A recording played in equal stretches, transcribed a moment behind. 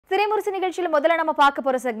Malaimurasu நிகழ்ச்சியில முதல்ல நம்ம பார்க்க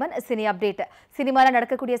போற செக்மெண்ட் சினி அப்டேட். சினிமால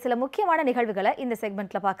நடக்கக்கூடிய சில முக்கியமான நிகழ்வுகளை இந்த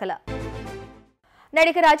செக்மெண்ட்ல பார்க்கலாம்.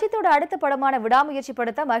 நடிகர் அஜித்தோட அடுத்த படமான விடாமுயற்சி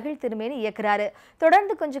படத்தை மகிழ் திருமேனி இயக்குறாரு.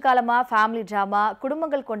 தொடர்ந்து கொஞ்ச காலமா ஃபேமிலி டிராமா,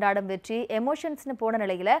 குடும்பங்கள் கொண்டாடும் வெற்றி, எமோஷன்ஸ்னு போன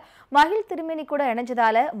நிலையில மகிழ் திருமேனி கூட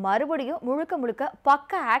இணைஞ்சதால மறுபடியும் முழுக்க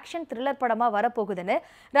பக்க ஆக்ஷன் த்ரில்லர் படமா வரப்போகுதுன்னு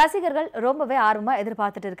ரசிகர்கள் ரொம்பவே ஆர்வமா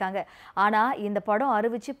எதிர்பார்த்துட்டு இருக்காங்க. ஆனா இந்த படம்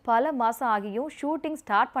அறிவிச்சு பல மாசம் ஆகியும் ஷூட்டிங்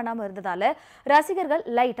ஸ்டார்ட் பண்ணாம இருந்ததால ரசிகர்கள்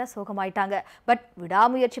லைட்டா சோகமாயிட்டாங்க. பட்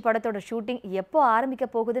விடாமுயற்சி படத்தோட ஷூட்டிங் எப்போ ஆரம்பிக்க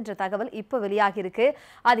போகுதுன்ற தகவல் இப்போ வெளியாகி இருக்கு.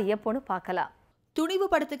 அது எப்போன்னு பார்க்கலாம். துணிவு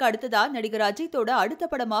படத்துக்கு அடுத்ததா நடிகர் அஜித்தோட அடுத்த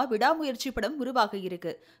படமா விடாமுயற்சி படம் உருவாக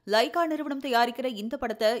இருக்கு. லைகா நிறுவனம் தயாரிக்கிற இந்த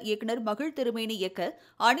படத்தை இயக்குனர் மகிழ் திருமேனி இயக்க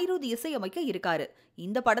அனிருத் இசையமைக்க இருக்காரு.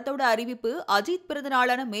 இந்த படத்தோட அறிவிப்பு அஜித் பிறந்த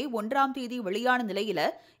நாளான மே 1ஆம் தேதி வெளியான நிலையில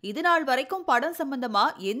இது நாள் வரைக்கும் படம் சம்பந்தமா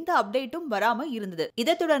எந்த அப்டேட்டும் வராம இருந்தது.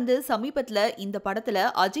 இதை தொடர்ந்து சமீபத்துல இந்த படத்துல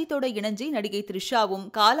அஜித்தோட இணைஞ்சி நடிகை த்ரிஷாவும்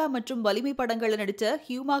காலா மற்றும் வலிமை படங்கள்ல நடிச்ச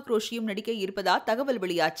ஹியூமா குரோஷியும் நடிக்க இருப்பதா தகவல்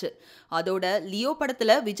வெளியாச்சு. அதோட லியோ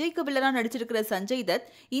படத்துல விஜய்க்கு வில்லனா நடிச்சிருக்கிற சஞ்சய் தத்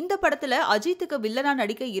இந்த படத்துல அஜித்துக்கு வில்லனா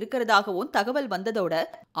நடிக்க இருக்கிறதாகவும் தகவல் வந்ததோட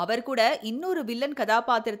அவர் கூட இன்னொரு வில்லன்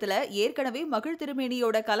கதாபாத்திரத்துல ஏற்கனவே மகிழ்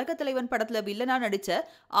திருமேனியோட கலக தலைவன் படத்துல வில்லனா நடிச்ச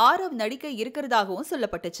ஆரவ் நடிக்க இருக்கிறதாகவும்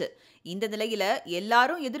சொல்லப்பட்டுச்சு. இந்த நிலையில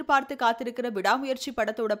எல்லாரும் எதிர்பார்த்து காத்திருக்கிற விடாமுயற்சி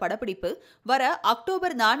படத்தோட படப்பிடிப்பு வர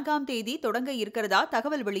அக்டோபர் 4ஆம் தேதி தொடங்க இருக்கிறதா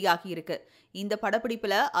தகவல் வெளியாகி இருக்கு. இந்த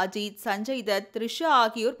படப்பிடிப்புல அஜித், சஞ்சய் தத், த்ரிஷா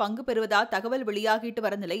ஆகியோர் பங்கு பெறுவதா தகவல் வெளியாகிட்டு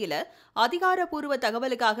வர நிலையில அதிகாரப்பூர்வ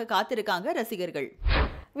தகவலுக்காக காத்திருக்காங்க ரசிகர்கள்.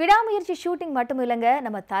 விடாமுயற்சி ஷூட்டிங் மட்டும் இல்லங்க,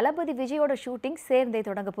 நம்ம தளபதி விஜயோட ஷூட்டிங் சேர்ந்தே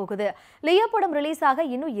தொடங்க போகுது. லியோ படம் ரிலீஸ் ஆக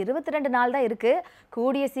இன்னும் 22 நாள் தான் இருக்கு.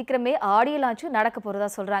 கூடிய சீக்கிரமே ஆடியோ லான்ச்சும் நடக்க போறதா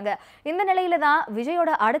சொல்றாங்க. இந்த நிலையில தான்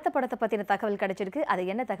விஜயோட அடுத்த படத்தை பத்தின தகவல் கிடைச்சிருக்கு. அது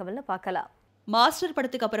என்ன தகவல்னு பார்க்கலாம். மாஸ்டர்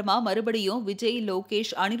படத்துக்கு அப்புறமா மறுபடியும் விஜய்,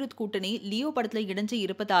 லோகேஷ், அனிருத் கூட்டணி லியோ படத்துல இணைஞ்சு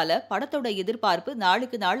இருப்பதால படத்தோட எதிர்பார்ப்பு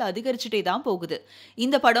நாளுக்கு நாள் அதிகரிச்சுட்டே தான் போகுது.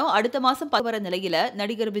 இந்த படம் அடுத்த மாசம் வர நிலையில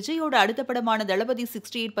நடிகர் விஜயோட அடுத்த படமான தளபதி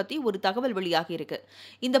 68 பத்தி ஒரு தகவல் வெளியாகி இருக்கு.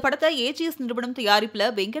 இந்த படத்தை AGS நிறுவனம்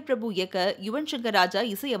தயாரிப்புல வெங்கட் பிரபு இயக்க யுவன் சங்கர் ராஜா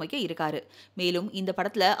இசையமைக்க இருக்காரு. மேலும் இந்த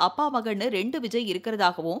படத்துல அப்பா மகன் 2 விஜய்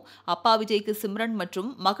இருக்கிறதாகவும், அப்பா விஜய்க்கு சிம்ரன்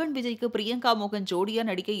மற்றும் மகன் விஜய்க்கு பிரியங்கா மோகன் ஜோடியா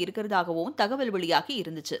நடிக்க இருக்கிறதாகவும் தகவல் வெளியாகி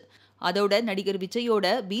இருந்துச்சு. அதோட நடிகர் விஜயோட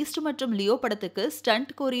பீஸ்ட் மற்றும் லியோ படத்துக்கு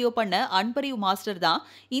ஸ்டண்ட் கோரியோ பண்ண அன்பரிவ் மாஸ்டர் தான்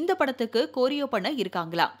இந்த படத்துக்கு கோரியோ பண்ண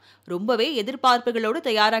இருக்காங்களாம். ரொம்பவே எதிர்பார்ப்புகளோடு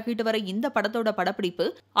தயாராகிட்டு வர இந்த படத்தோட படப்பிடிப்பு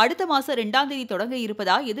அடுத்த மாசம் 2ஆம் தேதி தொடங்க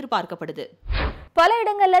இருப்பதா எதிர்பார்க்கப்படுது. பல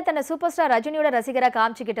இடங்கள்ல தன்னை சூப்பர் ஸ்டார் ரஜினியோட ரசிகரா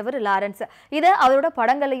காமிச்சுக்கிட்டவர் லாரன்ஸ். இதை அவரோட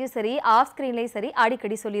படங்கள்லயும் சரி, ஆஃப் ஸ்கிரீன்லயும் சரி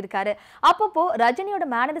அடிக்கடி சொல்லியிருக்காரு. அப்பப்போ ரஜினியோட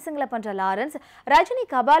மேனரிசங்களை பண்ற லாரன்ஸ் ரஜினி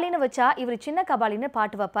கபாலின்னு வச்சா இவர் சின்ன கபாலின்னு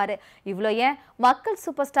பாட்டு வைப்பாரு. இவ்வளோ ஏன் மக்கள்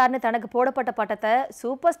சூப்பர் ஸ்டார்னு தனக்கு போடப்பட்ட பட்டத்தை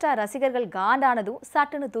சூப்பர் ஸ்டார் ரசிகர்கள் காண்டானதும்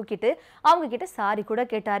சட்டுன்னு தூக்கிட்டு அவங்க கிட்ட சாரி கூட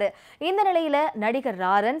கேட்டாரு. இந்த நிலையில நடிகர்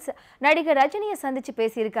லாரன்ஸ் நடிகர் ரஜினியை சந்திச்சு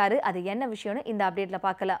பேசியிருக்காரு. அது என்ன விஷயம்னு இந்த அப்டேட்ல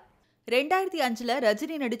பார்க்கலாம். 2005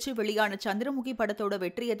 ரஜினி நடிச்சு வெளியான சந்திரமுகி படத்தோட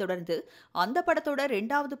வெற்றியை தொடர்ந்து அந்த படத்தோட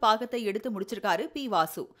 2வது பாகத்தை எடுத்து முடிச்சிருக்காரு பி.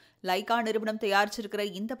 வாசு. லைகா நிறுவனம் தயாரிச்சிருக்கிற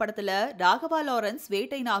இந்த படத்துல ராகவா லாரன்ஸ்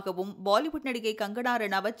வேட்டைனாகவும், பாலிவுட் நடிகை கங்கனா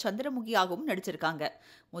ரனாவத் சந்திரமுகியாகவும் நடிச்சிருக்காங்க.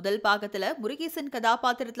 முதல் பாகத்துல முருகேசன்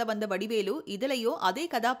கதாபாத்திரத்துல வந்த வடிவேலு இதுலயும் அதே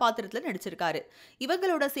கதாபாத்திரத்துல நடிச்சிருக்காரு.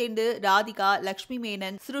 இவங்களோட சேர்ந்து ராதிகா, லக்ஷ்மி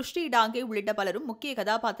மேனன், சிருஷ்டி டாங்கே உள்ளிட்ட பலரும் முக்கிய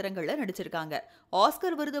கதாபாத்திரங்கள்ல நடிச்சிருக்காங்க.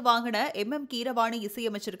 ஆஸ்கர் விருது வாங்கின MM கீரவாணி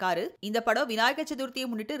இசையமைச்சிருக்காரு. இந்த படம் விநாயகர் சதுர்த்தியை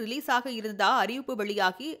முன்னிட்டு ரிலீஸ் ஆக இருந்தா அறிவிப்பு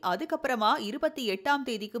வெளியாகி அதுக்கப்புறமா 28ஆம்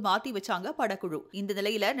தேதிக்கு மாத்தி வச்சாங்க படக்குழு. இந்த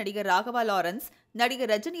நிலையில நடிகர் ராகவா லாரன்ஸ்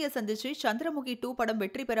நடிகர் ரஜினியை சந்திச்சு சந்திரமுகி 2 படம்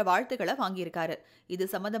வெற்றி பெற வாழ்த்துக்களை வாங்கியிருக்காரு. இது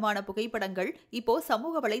சம்பந்தமான புகைப்படங்கள் இப்போ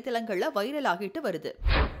சமூக வலைதளங்கள்ல வைரல் ஆகிட்டு வருது.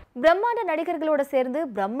 பிரம்மாண்ட நடிகர்களோட சேர்ந்து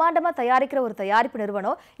பிரம்மாண்டமா தயாரிக்கிற ஒரு தயாரிப்பு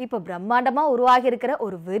நிறுவனம் இப்போ பிரம்மாண்டமா உருவாகி இருக்கிற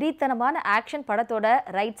ஒரு வெறித்தனமான ஆக்ஷன் படத்தோட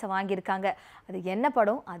ரைட்ஸை வாங்கியிருக்காங்க. அது என்ன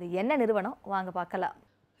படம், அது என்ன நிறுவனம், வாங்க பார்க்கலாம்.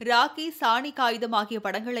 ராக்கி, சாணி காகிதம் ஆகிய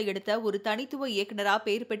படங்களை எடுத்த ஒரு தனித்துவ இயக்குனரா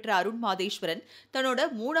பேர் பெற்ற அருண் மாதேஸ்வரன் தன்னோட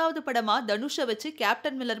 3வது படமா தனுஷை வச்சு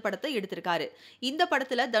கேப்டன் மில்லர் படத்தை எடுத்திருக்காரு. இந்த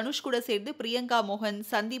படத்துல தனுஷ் கூட சேர்ந்து பிரியங்கா மோகன்,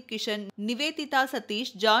 சந்தீப் கிஷன், நிவேதிதா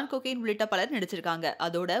சதீஷ், ஜான் கொகேன் உள்ளிட்ட பலர் நடிச்சிருக்காங்க.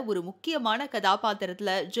 அதோட ஒரு முக்கியமான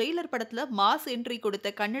கதாபாத்திரத்துல ஜெயிலர் படத்துல மாஸ் என்ட்ரி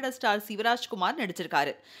கொடுத்த கன்னட ஸ்டார் சிவராஜ்குமார்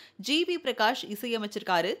நடிச்சிருக்காரு. GV பிரகாஷ்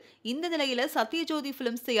இசையமைச்சிருக்காரு. இந்த நிலையில சத்யஜோதி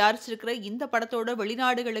பிலிம்ஸ் தயாரிச்சிருக்கிற இந்த படத்தோட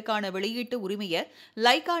வெளிநாடுகளுக்கான வெளியீட்டு உரிமையை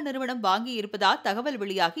லைகா நிறுவனம் வாங்கி இருப்பதா தகவல்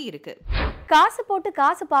வெளியாகி இருக்கு. காசு போட்டு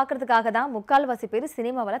காசு பார்க்கறதுக்காக தான் முக்கால்வாசி பேர்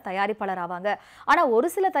சினிமாவில தயாரிப்பாளர் ஆவாங்க. ஆனா ஒரு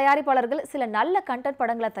சில தயாரிப்பாளர்கள் சில நல்ல கண்டென்ட்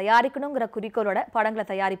படங்களை தயாரிக்கணுங்கிற குறிக்கோளோட படங்களை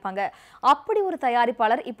தயாரிப்பாங்க. அப்படி ஒரு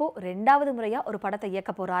தயாரிப்பாளர் இப்போ 2வது முறையா ஒரு படத்தை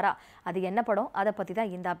இயக்க போறாரா? அது என்ன படம், அதை பத்தி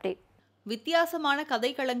தான் இந்த அப்டேட். வித்தியாசமான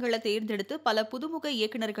கதைக்களங்களை தேர்ந்தெடுத்து பல புதுமுக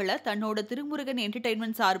இயக்குநர்களை தன்னோட திருமுருகன்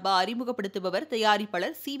என்டர்டைன்மெண்ட் சார்பா அறிமுகப்படுத்துபவர்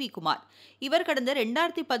தயாரிப்பாளர் சி.வி. குமார். இவர் கடந்த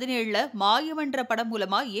 2017 மாயவன்ற படம்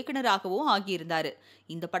மூலமா இயக்குநராகவும் ஆகியிருந்தாரு.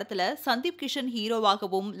 இந்த படத்துல சந்தீப் கிஷன்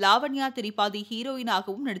ஹீரோவாகவும் லாவண்யா திரிபாதி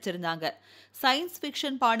ஹீரோயினாகவும் நடிச்சிருந்தாங்க. சயின்ஸ்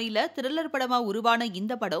பிக்ஷன் பாணியில த்ரில்லர் படமா உருவான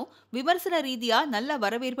இந்த படம் விமர்சன ரீதியா நல்ல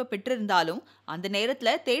வரவேற்பு பெற்றிருந்தாலும் அந்த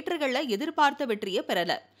நேரத்துல தியேட்டர்கள்ல எதிர்பார்த்த வெற்றியை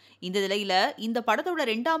பெறல. இந்த நிலையில இந்த படத்தோட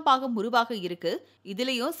 2ஆம் பாகம் உருவாக இருக்கு.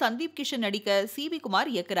 இதுலயும் சந்தீப் கிஷன் நடிக்க சி.வி. குமார்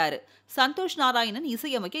இயக்குறாரு. சந்தோஷ் நாராயணன்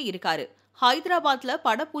இசையமைக்க இருக்காரு. ஹைதராபாத்ல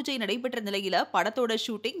பட பூஜை நடைபெற்ற நிலையில படத்தோட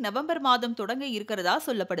ஷூட்டிங் நவம்பர் மாதம் தொடங்க இருக்கிறதா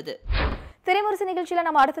சொல்லப்படுது. திரைமுரசு நிகழ்ச்சியில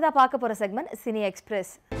நம்ம அடுத்ததா பார்க்க போற செக்மெண்ட் சினி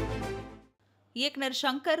எக்ஸ்பிரஸ். இயக்குனர்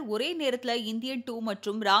சங்கர் ஒரே நேரத்துல இந்தியன் 2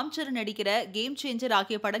 மற்றும் ராம் சரண் நடிக்கிற கேம் சேஞ்சர்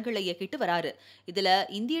ஆகிய படங்களை இயக்கிட்டு வராரு. இதுல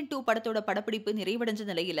இந்தியன் 2 படத்தோட படப்பிடிப்பு நிறைவடைஞ்ச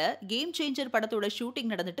நிலையில கேம் சேஞ்சர் படத்தோட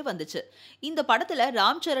ஷூட்டிங் நடந்துட்டு வந்துச்சு. இந்த படத்துல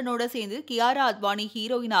ராம் சரணோட சேர்ந்து கியாரா அத்வானி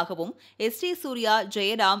ஹீரோயினாகவும் எஸ்.டி. சூர்யா,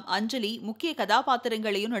 ஜெயராம், அஞ்சலி முக்கிய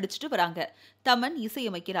கதாபாத்திரங்களையும் நடிச்சிட்டு வராங்க. தமன்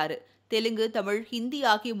இசையமைக்கிறாரு. தெலுங்கு, தமிழ், ஹிந்தி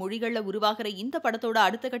ஆகிய மொழிகள்ல உருவாகிற இந்த படத்தோட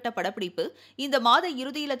அடுத்த கட்ட படப்பிடிப்பு இந்த மாத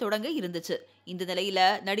இறுதியில தொடங்க இருந்துச்சு. இந்த நிலையில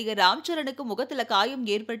நடிகர் ராம் சரணுக்கு முகத்துல காயம்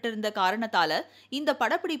ஏற்பட்டிருந்த காரணத்தால இந்த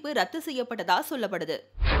படப்பிடிப்பு ரத்து செய்யப்பட்டதா சொல்லப்படுது.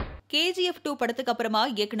 KGF 2 படத்துக்கு அப்புறமா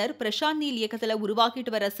இயக்குனர் பிரசாந்த் நீல் இயக்கத்துல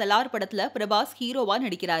உருவாக்கிட்டு வர சலார் படத்துல பிரபாஸ் ஹீரோவா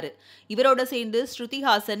நடிக்கிறாரு. இவரோட சேர்ந்து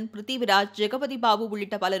ஸ்ருதிஹாசன், பிருத்திவிராஜ், ஜெகபதி பாபு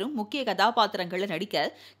உள்ளிட்ட பலரும் முக்கிய கதாபாத்திரங்களை நடிக்க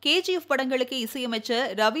KGF படங்களுக்கு இசையமைச்ச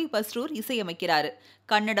ரவி பஸ்ரூர் இசையமைக்கிறாரு.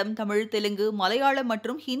 கன்னடம், தமிழ், தெலுங்கு, மலையாளம்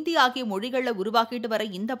மற்றும் ஹிந்தி ஆகிய மொழிகள்ல உருவாக்கிட்டு வர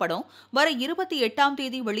இந்த படம் வர 28ஆம்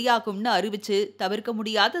தேதி வெளியாகும்னு அறிவிச்சு தவிர்க்க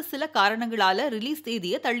முடியாத சில காரணங்களால ரிலீஸ்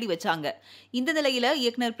தேதியை தள்ளி வச்சாங்க. இந்த நிலையில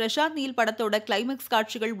இயக்குனர் பிரசாந்த் நீல் படத்தோட கிளைமேக்ஸ்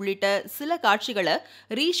காட்சிகள் உள்ளிட்ட சில காட்சிகளை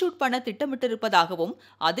ரீஷூட் பண்ண திட்டமிட்டிருப்பதாகவும்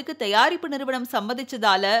அதுக்கு தயாரிப்பு நிறுவனம்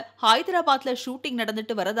சம்மதிச்சதால ஹைதராபாத்ல ஷூட்டிங்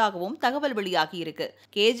நடந்துட்டு வரதாகவும் தகவல் வெளியாகி இருக்கு.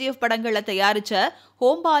 KGF படங்களை தயாரிச்ச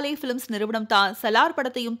ஹோம்பாலே பிலிம்ஸ் நிறுவனம் தான் சலார்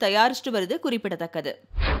படத்தையும் தயாரிச்சுட்டு வருது குறிப்பிடத்தக்கது.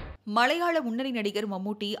 மலையாள முன்னணி நடிகர்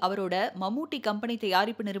மம்முட்டி அவரோட மம்முட்டி கம்பெனி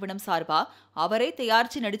தயாரிப்பு நிறுவனம் சார்பா அவரே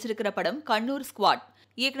தயாரிச்சு நடிச்சிருக்கிற படம் கண்ணூர் ஸ்குவாட்.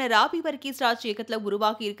 இயக்குனர் ராபி வர்கீஸ் ராஜ் இயக்கத்துல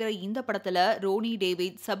உருவாகி இருக்கிற இந்த படத்துல Ronnie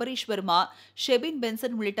David, Sabareesh Verma, ஷெபின்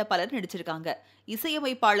pension உள்ளிட்ட பலர் நடிச்சிருக்காங்க.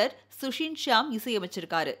 இசையமைப்பாளர் சுஷின் ஷியாம்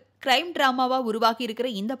இசையமைச்சிருக்காரு. கிரைம் டிராமாவா உருவாகி இருக்கிற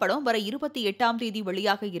இந்த படம் வர 28ஆம் தேதி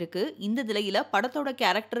வெளியாக இருக்கு. இந்த நிலையில படத்தோட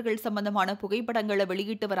கேரக்டர்கள் சம்பந்தமான புகைப்படங்களை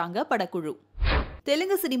வெளியிட்டு வராங்க படக்குழு.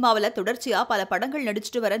 தெலுங்கு சினிமாவில் தொடர்ச்சியா பல படங்கள்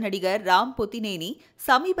நடிச்சிட்டு வர நடிகர் ராம் பொத்தினேனி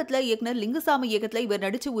சமீபத்தில் இயக்குனர் லிங்குசாமி இயக்கத்தில் இவர்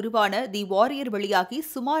நடிச்சு உருவான தி வாரியர் வெளியாகி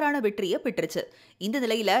சுமாரான வெற்றியை பெற்றுச்சு. இந்த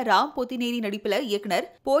நிலையில ராம் பொத்தினேனி நடிப்புல இயக்குனர்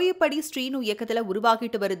போயப்படி ஸ்ரீனு இயக்கத்தில்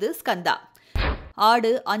உருவாகிட்டு வருது ஸ்கந்தா. ஆடு,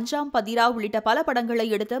 அஞ்சாம் பதிரா உள்ளிட்ட பல படங்களை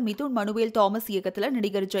எடுத்த மிதுன் மனுவேல் தாமஸ் இயக்கத்துல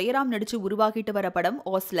நடிகர் ஜெயராம் நடிச்சு உருவாகிட்டு வர படம்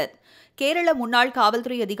ஆஸ்லர். கேரள முன்னாள்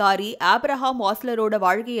காவல்துறை அதிகாரி ஆப்ரஹாம் ஆஸ்லரோட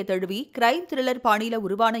வாழ்க்கையை தழுவி கிரைம் த்ரில்லர் பாணியில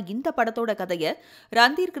உருவான இந்த படத்தோட கதையை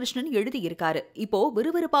ரந்தீர் கிருஷ்ணன் எழுதியிருக்காரு. இப்போ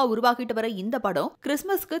விறுவிறுப்பா உருவாகிட்டு வர இந்த படம்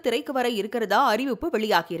கிறிஸ்துமஸ்க்கு திரைக்கு வர இருக்கிறதா அறிவிப்பு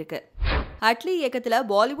வெளியாகியிருக்கு. அட்லி இயக்கத்துல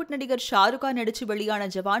பாலிவுட் நடிகர் ஷாருக் கான் நடிச்சு வெளியான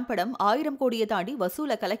ஜவான் படம் 1000 கோடியை தாண்டி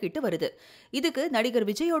வசூல கலக்கிட்டு வருது. இதுக்கு நடிகர்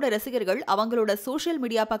விஜயோட ரசிகர்கள் அவங்களோட சோஷியல்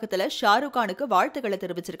மீடியா பக்கத்துல ஷாருக் கானுக்கு வாழ்த்துக்களை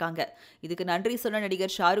தெரிவிச்சிருக்காங்க. இதுக்கு நன்றி சொன்ன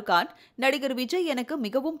நடிகர் ஷாருக் கான், நடிகர் விஜய் எனக்கு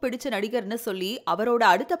மிகவும் பிடிச்ச நடிகர்னு சொல்லி அவரோட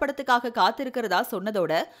அடுத்த படத்துக்காக காத்திருக்கிறதா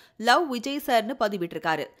சொன்னதோட லவ் விஜய் சார்னு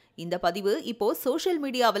பதிவிட்டிருக்காரு. இந்த பதிவு இப்போ சோஷியல்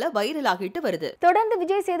மீடியாவில் வைரல் ஆகிட்டு வருது. தொடர்ந்து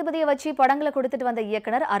விஜய் சேதுபதியை வச்சு படங்களை கொடுத்துட்டு வந்த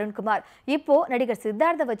இயக்குனர் அருண்குமார் இப்போ நடிகர்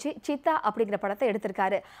சித்தார்த்தை வச்சு சித்தா அப்படிங்கிற படத்தை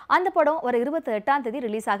எடுத்திருக்காரு. அந்த படம் வர 28ஆம் தேதி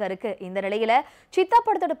ரிலீஸ் ஆக இருக்கு. இந்த நிலையில சித்தா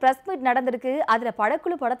படத்தோட பிரஸ் மீட் நடந்திருக்கு. அதுல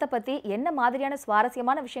படக்குழு படத்தை பத்தி என்ன மாதிரியான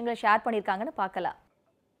சுவாரஸ்யமான விஷயங்களை ஷேர் பண்ணிருக்காங்கன்னு பார்க்கலாம்.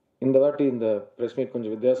 இந்த வாட்டி இந்த பிரஸ் மீட்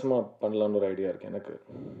கொஞ்சம் வித்தியாசமா பண்ணலாம்னு ஒரு ஐடியா இருக்கு எனக்கு.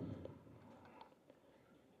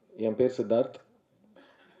 என் பேர் சித்தார்த்.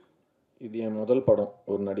 இது என் முதல் படம்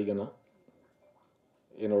ஒரு நடிகனா.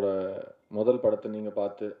 என்னோட முதல் படத்தை நீங்கள்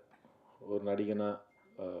பார்த்து ஒரு நடிகனா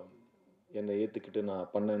என்னை ஏற்றுக்கிட்டு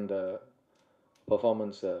நான் பண்ண இந்த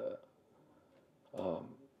பர்ஃபார்மன்ஸை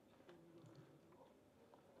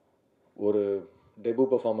ஒரு டெபு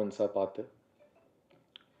பர்ஃபார்மன்ஸாக பார்த்து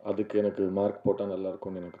அதுக்கு எனக்கு மார்க் போட்டால்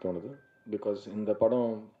நல்லாயிருக்கும்னு எனக்கு தோணுது. பிகாஸ் இந்த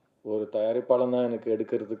படம் ஒரு தயாரிப்பாளன் தான் எனக்கு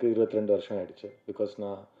எடுக்கிறதுக்கு 22 வருஷம் ஆயிடுச்சு. பிகாஸ்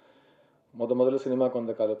நான் முதல்ல சினிமாவுக்கு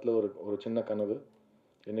வந்த காலத்தில் ஒரு சின்ன கனவு,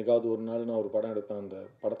 என்னைக்காவது ஒரு நாள் நான் ஒரு படம் எடுப்பேன். அந்த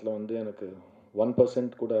படத்தில் வந்து எனக்கு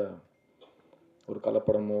 1% கூட ஒரு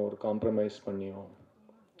கலப்படமோ ஒரு காம்ப்ரமைஸ் பண்ணியோ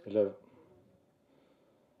இல்லை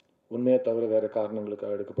உண்மையை தவிர வேறு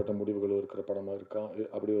காரணங்களுக்காக எடுக்கப்பட்ட முடிவுகளோ இருக்கிற படமாக இருக்கா,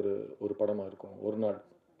 அப்படி ஒரு படமாக இருக்கும். ஒரு நாள்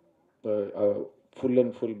full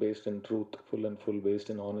and full based in truth, full and full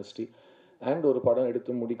based in honesty. And ஒரு படம்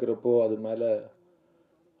எடுத்து முடிக்கிறப்போ அது மேலே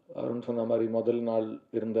அருண் சொன்ன மாதிரி முதல் நாள்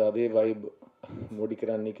இருந்த அதே வைப் முடிக்கிற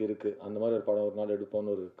அன்னைக்கு இருக்குது. அந்த மாதிரி ஒரு படம் ஒரு நாள்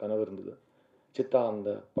எடுப்போம்னு ஒரு கனவு இருந்தது. சித்தா அந்த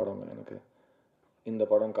படம் எனக்கு இந்த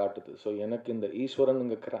படம் காட்டுது. ஸோ எனக்கு இந்த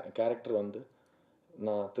ஈஸ்வரனுங்க கேரக்டர் வந்து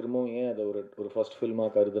நான் திரும்பவும் ஏன் அதை ஒரு ஃபர்ஸ்ட்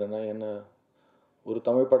ஃபில்மாக கருதுறேன்னா, என்ன ஒரு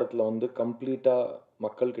தமிழ் படத்தில் வந்து கம்ப்ளீட்டாக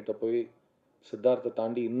மக்கள்கிட்ட போய் சித்தார்த்தை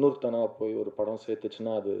தாண்டி இன்னொருத்தனாக போய் ஒரு படம்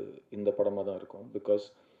சேர்த்துச்சுன்னா அது இந்த படமாக தான் இருக்கும். பிகாஸ்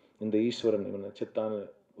இந்த ஈஸ்வரன் இவனை சித்தான்னு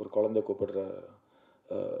ஒரு குழந்தை கூப்பிடுற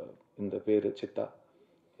இந்த பேர் சித்தா,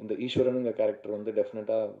 இந்த ஈஸ்வரனுங்க கேரக்டர் வந்து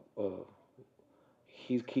டெஃபினட்டாக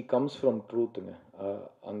ஹீ கம்ஸ் ஃப்ரம் ட்ரூத்துங்க.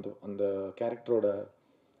 அந்த கேரக்டரோட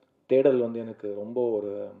தேடல் வந்து எனக்கு ரொம்ப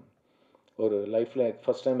ஒரு லைஃப்பில்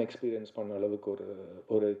ஃபஸ்ட் டைம் எக்ஸ்பீரியன்ஸ் பண்ண அளவுக்கு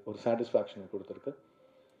ஒரு சாட்டிஸ்ஃபேக்ஷனை கொடுத்துருக்கு.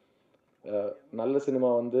 நல்ல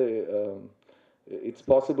சினிமா வந்து it's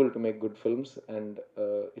possible to make good films, and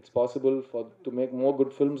it's possible to make more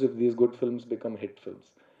good films if these good films become hit films.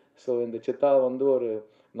 So இந்த சித்தா வந்து ஒரு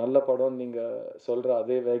நல்ல படம் நீங்கள் சொல்கிற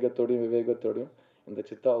அதே வேகத்தோடையும் விவேகத்தோடையும் இந்த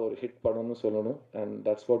சித்தா ஒரு ஹிட் படம்னு சொல்லணும். And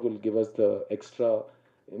that's what will give us the extra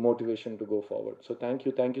motivation to go forward. So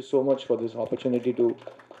thank you so much for this opportunity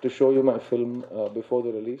to show you my film before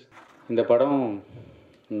the release. இந்த படம்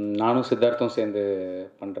நானும் சித்தார்த்தும் சேர்ந்து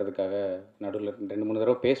பண்ணுறதுக்காக நடுவில் 2-3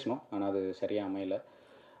 தடவை பேசணும், ஆனால் அது சரியாக அமையலை.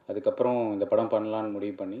 அதுக்கப்புறம் இந்த படம் பண்ணலான்னு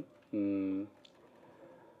முடிவு பண்ணி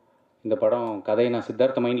இந்த படம் கதையை நான்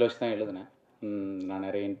சித்தார்த்த மைண்டில் வச்சு தான் எழுதினேன். நான்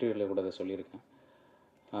நிறைய இன்டர்வியூவில் கூட அதை சொல்லியிருக்கேன்.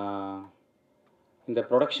 இந்த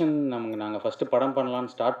ப்ரொடக்ஷன் நாங்கள் ஃபஸ்ட்டு படம்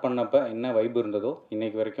பண்ணலான்னு ஸ்டார்ட் பண்ணப்போ என்ன வைப் இருந்ததோ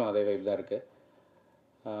இன்றைக்கு வரைக்கும் அதே வைப் தான் இருக்குது.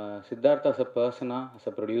 சித்தார்த் அஸ் அ பர்சனாக, அஸ்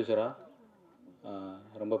அ ப்ரொடியூசராக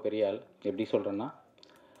ரொம்ப பெரிய ஆள். எப்படி சொல்கிறேன்னா,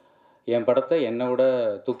 என் படத்தை என்னை விட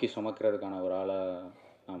தூக்கி சுமக்கிறதுக்கான ஒரு ஆளை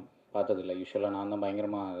நான் பார்த்ததில்லை. யூஸ்வலாக நான் தான்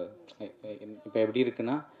பயங்கரமாக. இப்போ எப்படி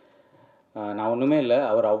இருக்குன்னா, நான் ஒன்றுமே இல்லை,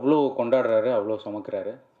 அவர் அவ்வளோ கொண்டாடுறாரு, அவ்வளோ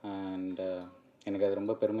சுமக்கிறாரு. அண்ட் எனக்கு அது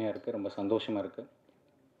ரொம்ப பெருமையாக இருக்குது, ரொம்ப சந்தோஷமாக இருக்குது.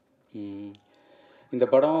 இந்த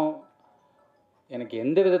படம் எனக்கு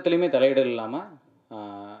எந்த விதத்துலையுமே தலையிடல் இல்லாமல்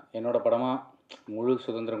என்னோடய படமாக முழு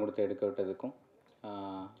சுதந்திரம் கொடுத்து எடுக்க விட்டதுக்கும்,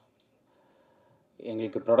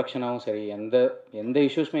 எங்களுக்கு ப்ரொடக்ஷனாகவும் சரி எந்த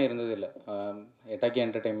இஷ்யூஸுமே இருந்ததில்லை. எட்டாக்கி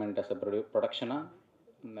என்டர்டெயின்மெண்ட் அஸ் அ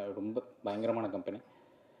ப்ரொடக்ஷனாக ரொம்ப பயங்கரமான கம்பெனி.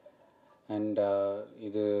 அண்ட்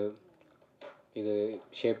இது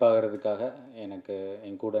ஷேப் ஆகிறதுக்காக எனக்கு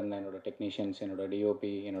என் கூட இருந்த என்னோடய டெக்னீஷியன்ஸ், என்னோடய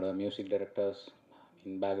டிஓபி, என்னோடய மியூசிக் டைரக்டர்ஸ்,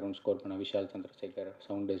 பேக்ரவுண்ட் ஸ்கோர் பண்ண Vishal Chandrasekhar,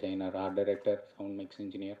 sound designer, art director, sound mix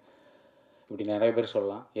engineer, இப்படி நிறைய பேர்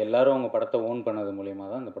சொல்லலாம். எல்லோரும் அவங்க படத்தை ஓன் பண்ணது மூலிமா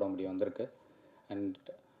தான் இந்த படம் இப்படி வந்திருக்கு. அண்ட்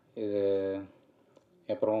இது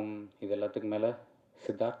அப்புறம் இது எல்லாத்துக்கும் மேலே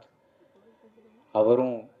சித்தார்த்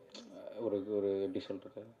அவரும் ஒரு எப்படி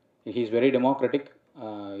சொல்கிறது, ஹீ இஸ் வெரி டெமோக்ராட்டிக்.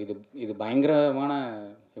 இது பயங்கரமான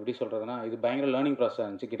எப்படி சொல்கிறதுனா, இது பயங்கர லேர்னிங் ப்ராசஸ்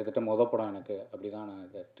இருந்துச்சு. கிட்டத்தட்ட படம் எனக்கு அப்படி தான் நான்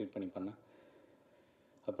இதை ட்ரீட் பண்ணி பண்ணேன்.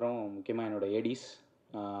 அப்புறம் முக்கியமாக என்னோடய ஏடிஸ்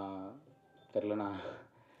தெரில, நான்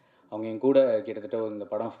அவங்க என் கூட கிட்டத்தட்ட இந்த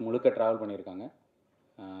படம் முழுக்க ட்ராவல் பண்ணியிருக்காங்க.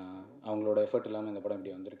 அவங்களோட எஃபர்ட் இல்லாமல் இந்த படம்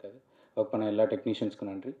இப்படி வந்திருக்காது. ஒர்க் பண்ண எல்லா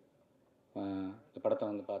டெக்னீஷியன்ஸ்க்கும் நன்றி. இந்த படத்தை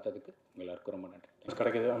வந்து பார்த்ததுக்கு எல்லாருக்கும் ரொம்ப நன்றி.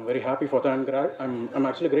 கிடைக்குது. I'm very happy for that. I'm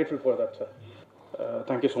actually grateful for that sir.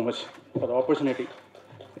 Thank you so much for the opportunity.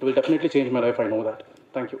 It will definitely change my life, I know that.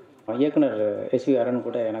 Thank you. இயக்குனர் எஸ்வி அருண்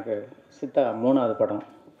கூட எனக்கு சித்தா 3வது படம்.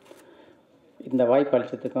 இந்த வாய்ப்பு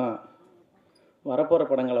அளித்ததுக்கும் வரப்போகிற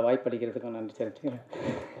படங்களை வாய்ப்பளிக்கிறதுக்கும் நன்றி தெரிவிச்சுக்கிறேன்.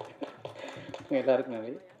 எல்லாருக்கும்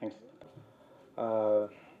நன்றி. தேங்க்ஸ்.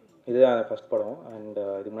 இதுதான் ஃபஸ்ட் படம். அண்ட்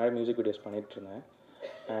இதுக்கு முன்னாடி மியூசிக் வீடியோஸ் பண்ணிகிட்ருந்தேன்.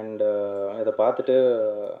 அண்ட் இதை பார்த்துட்டு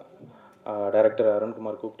டைரக்டர்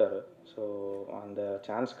அருண்குமார் கூப்பிட்டாரு. ஸோ அந்த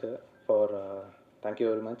சான்ஸ்க்கு thank you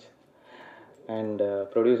very much. And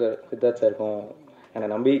producer Siddharth சாருக்கும் என்னை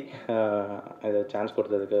நம்பி இதை சான்ஸ்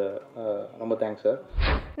கொடுத்ததுக்கு ரொம்ப தேங்க்ஸ் சார்.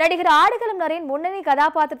 நடிகர் ஆடுகளம் நரேன் முன்னணி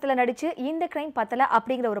கதாபாத்திரத்தில் நடிச்சு இந்த கிரைம் பத்தல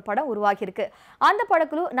அப்படிங்கிற ஒரு படம் உருவாகியிருக்கு. அந்த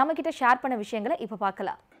படக்குழு நம்ம கிட்ட ஷேர் பண்ண விஷயங்களை இப்போ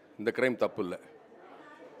பார்க்கலாம். இந்த கிரைம் தப்பு இல்லை.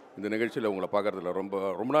 இந்த நிகழ்ச்சியில் உங்களை பார்க்குறதுல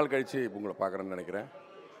ரொம்ப நாள் கழித்து உங்களை பார்க்குறேன்னு நினைக்கிறேன்.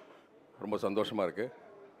 ரொம்ப சந்தோஷமாக இருக்குது.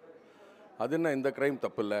 அது என்ன, இந்த கிரைம்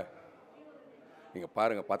தப்பு இல்லை, நீங்கள்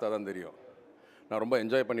பாருங்கள், பார்த்தா தான் தெரியும். நான் ரொம்ப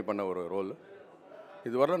என்ஜாய் பண்ண ஒரு ரோல்.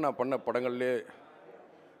 இதுவரை நான் பண்ண படங்கள்லே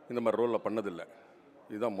இந்த மாதிரி ரோலில் பண்ணதில்லை.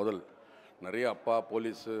 இதுதான் முதல். நிறைய அப்பா,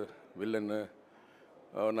 போலீஸு, வில்லன்னு,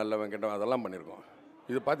 நல்ல வெங்கடம் அதெல்லாம் பண்ணியிருக்கோம்.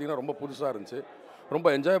 இது பார்த்திங்கன்னா ரொம்ப புதுசாக இருந்துச்சு, ரொம்ப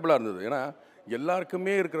என்ஜாயபுளாக இருந்தது. ஏன்னா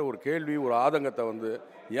எல்லாருக்குமே இருக்கிற ஒரு கேள்வி, ஒரு ஆதங்கத்தை வந்து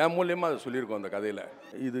என் மூலியமாக அதை சொல்லியிருக்கோம் அந்த கதையில்.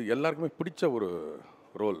 இது எல்லாருக்குமே பிடிச்ச ஒரு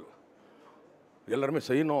ரோல், எல்லாருமே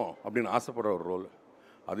செய்யணும் அப்படின்னு ஆசைப்படுற ஒரு ரோல்.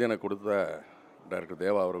 அது எனக்கு கொடுத்த டைரக்டர்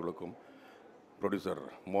தேவா அவர்களுக்கும், ப்ரொடியூசர்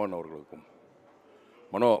மோகன் அவர்களுக்கும்,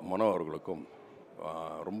 மனோ அவர்களுக்கும்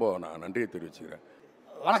ரொம்ப நான் நன்றியை தெரிவிச்சுக்கிறேன்.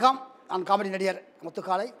 வணக்கம். நான் காமெடி நடிகர்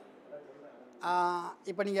முத்துக்காலை.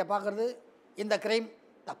 இப்போ நீங்கள் பார்க்குறது இந்த கிரைம்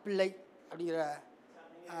தப்பில்லை அப்படிங்கிற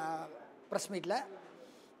ப்ரெஸ் மீட்டில்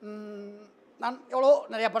நான்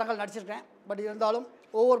நிறையா படங்கள் நடிச்சிருக்கேன். பட் இருந்தாலும்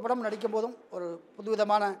ஒவ்வொரு படமும் நடிக்கும் போதும் ஒரு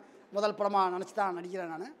புதுவிதமான முதல் படமாக நினச்சி தான்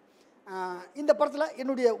நடிக்கிறேன் நான். இந்த படத்தில்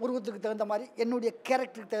என்னுடைய உருவத்துக்கு தகுந்த மாதிரி, என்னுடைய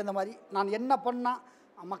கேரக்டருக்கு தகுந்த மாதிரி நான் என்ன பண்ணால்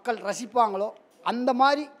மக்கள் ரசிப்பாங்களோ அந்த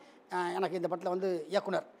மாதிரி எனக்கு இந்த படத்தில்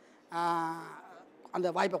இயக்குனர் அந்த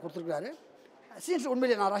வாய்ப்பை கொடுத்துருக்குறாரு. சீன்ஸ்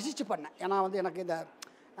உண்மையிலே நான் ரசித்து பண்ணேன். ஏன்னா எனக்கு இந்த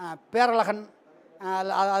பேரழகன்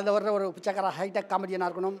அதில் வர்ற ஒரு பிச்சைக்கார ஹைடெக் காமெடியனாக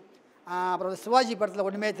இருக்கணும். அப்புறம் சிவாஜி படத்தில்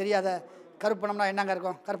ஒன்றுமே தெரியாத கருப்பணம்னா என்னங்க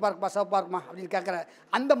இருக்கும், கருப்பாக இருக்குமா சிவப்பாக இருக்குமா அப்படின்னு கேட்குற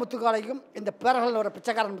அந்த முத்துக்காலையும் இந்த பேரழகன் வர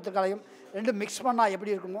பிச்சைக்காரன் முத்துக்காலையும் ரெண்டும் மிக்ஸ் பண்ணால்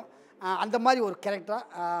எப்படி இருக்குமோ அந்த மாதிரி ஒரு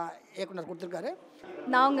கேரக்டராக இயக்குனர் கொடுத்துருக்காரு.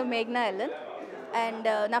 நான் உங்கள் மேக்னா எல்லன் அண்ட்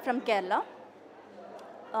நான் ஃப்ரம் கேரளா.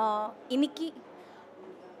 இன்னைக்கு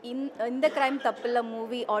இந்த கிரைம் தப்பில்ல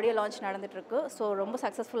மூவி ஆடியோ லான்ச் நடந்துகிட்ருக்கு. ஸோ ரொம்ப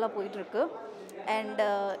சக்ஸஸ்ஃபுல்லாக போயிட்டுருக்கு. அண்ட்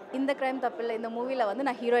இந்த கிரைம் தப்பில்ல இந்த மூவியில்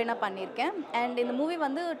நான் ஹீரோயினாக பண்ணியிருக்கேன். அண்ட் இந்த movie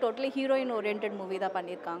totally heroine orient movie தான்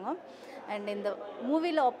பண்ணியிருக்காங்க. அண்ட் இந்த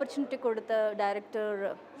மூவியில் ஆப்பர்ச்சுனிட்டி கொடுத்த டைரக்டர்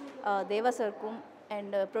தேவா சாருக்கும்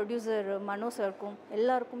அண்ட் ப்ரொடியூசர் மனோ சாருக்கும்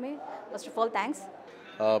எல்லாருக்குமே ஃபர்ஸ்ட் ஆஃப் ஆல் தேங்க்ஸ்.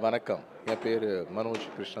 வணக்கம், என் பேர் மனோஜ்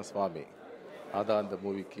கிருஷ்ணசுவாமி. அதான் அந்த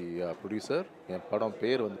மூவிக்கு ப்ரொடியூசர். என் படம்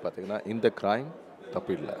பேர் பார்த்திங்கன்னா இந்த கிரைம்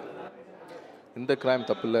தப்பில்லை. இந்த கிரைம்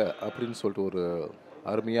தப்பில்லை அப்படின்னு சொல்லிட்டு ஒரு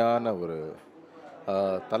அருமையான ஒரு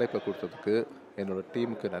தலைப்பை கொடுத்ததுக்கு என்னோடய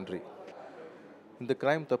டீமுக்கு நன்றி. இந்த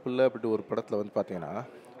கிரைம் தப்பில்லை அப்படின்ட்டு ஒரு படத்தில் பார்த்திங்கன்னா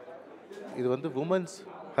இது women's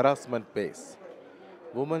harassment base.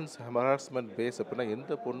 Women's harassment base அப்படின்னா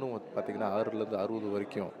எந்த பொண்ணும் பார்த்திங்கன்னா 6லேருந்து 60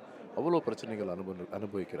 வரைக்கும் அவ்வளோ பிரச்சனைகள்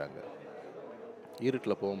அனுபவிக்கிறாங்க.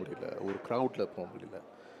 இருட்டில் போக முடியல, ஒரு க்ரௌடில் போக முடியல,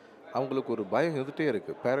 அவங்களுக்கு ஒரு பயம் இருந்துகிட்டே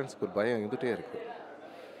இருக்குது, பேரண்ட்ஸுக்கு ஒரு பயம் இருந்துகிட்டே இருக்குது.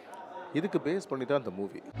 இதுக்கு பேஸ் பண்ணி தான் அந்த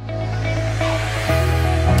மூவி.